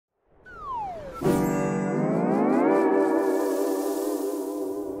Hey,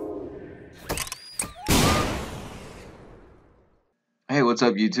 what's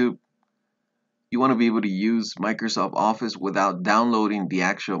up, YouTube? You want to be able to use Microsoft Office without downloading the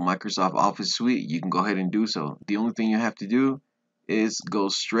actual Microsoft Office suite? You can go ahead and do so. The only thing you have to do is go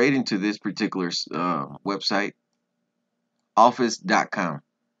straight into this particular website, office.com.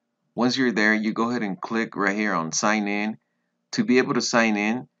 Once you're there, you go ahead and click right here on sign in. To be able to sign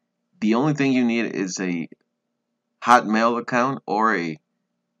in, the only thing you need is a Hotmail account or a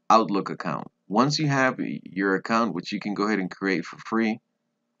Outlook account. Once you have your account, which you can go ahead and create for free,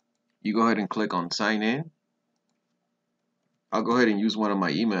 you go ahead and click on sign in. I'll go ahead and use one of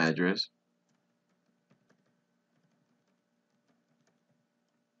my email address.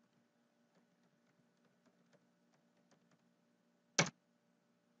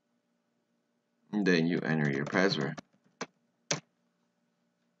 And then you enter your password.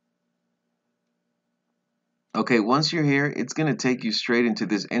 Okay, once you're here, it's going to take you straight into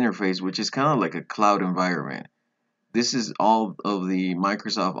this interface, which is kind of like a cloud environment. This is all of the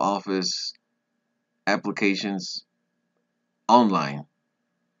Microsoft Office applications online.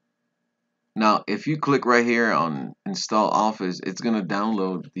 Now, if you click right here on install Office, it's going to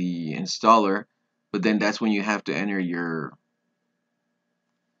download the installer, but then that's when you have to enter your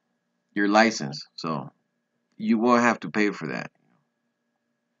license. So you will have to pay for that.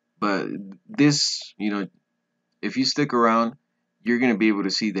 But this, if you stick around, you're going to be able to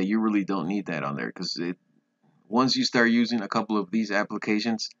see that you really don't need that on there, because once you start using a couple of these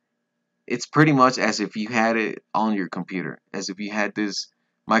applications, it's pretty much as if you had it on your computer, as if you had this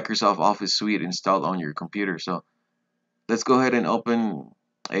Microsoft Office suite installed on your computer. So let's go ahead and open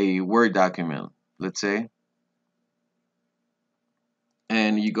a Word document, let's say,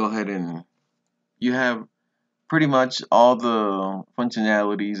 and you go ahead and you have pretty much all the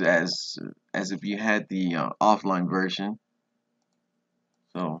functionalities as if you had the offline version.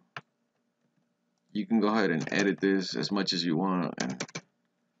 So you can go ahead and edit this as much as you want and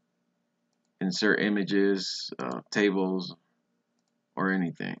insert images, tables, or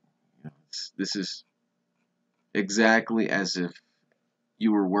anything. This is exactly as if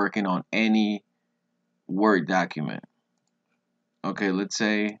you were working on any Word document. Okay, let's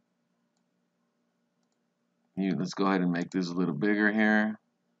say let's go ahead and make this a little bigger here.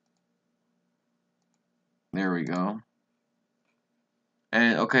 There we go.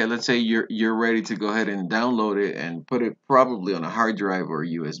 And okay, let's say you're ready to go ahead and download it and put it probably on a hard drive or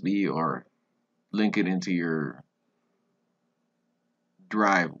USB, or link it into your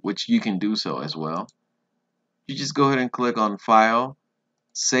drive, which you can do so as well. You just go ahead and click on File,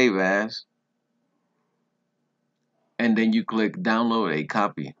 Save As, and then you click Download a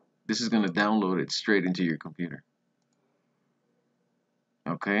Copy. This is going to download it straight into your computer.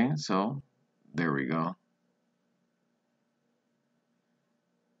 Okay, so there we go.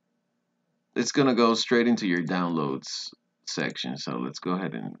 It's going to go straight into your downloads section. So let's go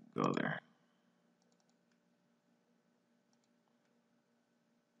ahead and go there.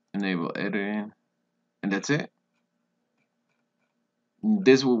 Enable editing, and that's it.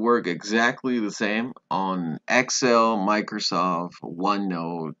 This will work exactly the same on Excel, Microsoft,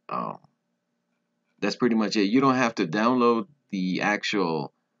 OneNote. That's pretty much it. You don't have to download the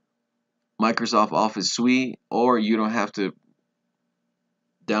actual Microsoft Office suite, or you don't have to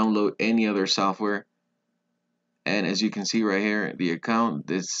download any other software. And as you can see right here, the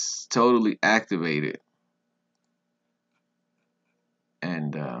account is totally activated.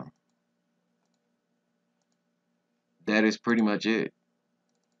 And that is pretty much it.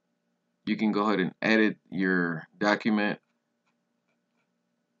 You can go ahead and edit your document,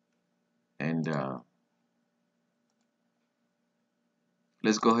 and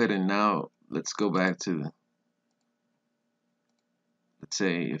let's go ahead and now let's go back to, let's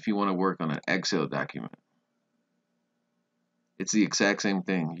say if you want to work on an Excel document, it's the exact same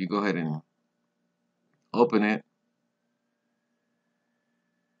thing. You go ahead and open it,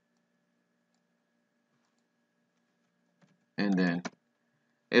 and then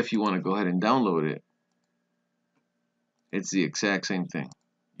if you want to go ahead and download it, it's the exact same thing.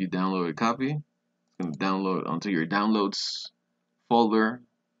 You download a copy, it's going to download onto your downloads folder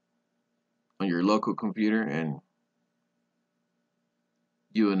on your local computer, and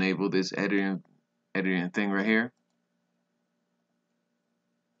you enable this editing thing right here.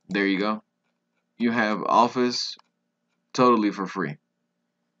 There you go. You have Office totally for free.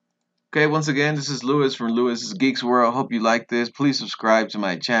 Okay, once again, this is Lewis from Lewis's Geeks World. Hope you like this. Please subscribe to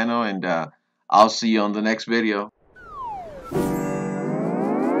my channel, and I'll see you on the next video.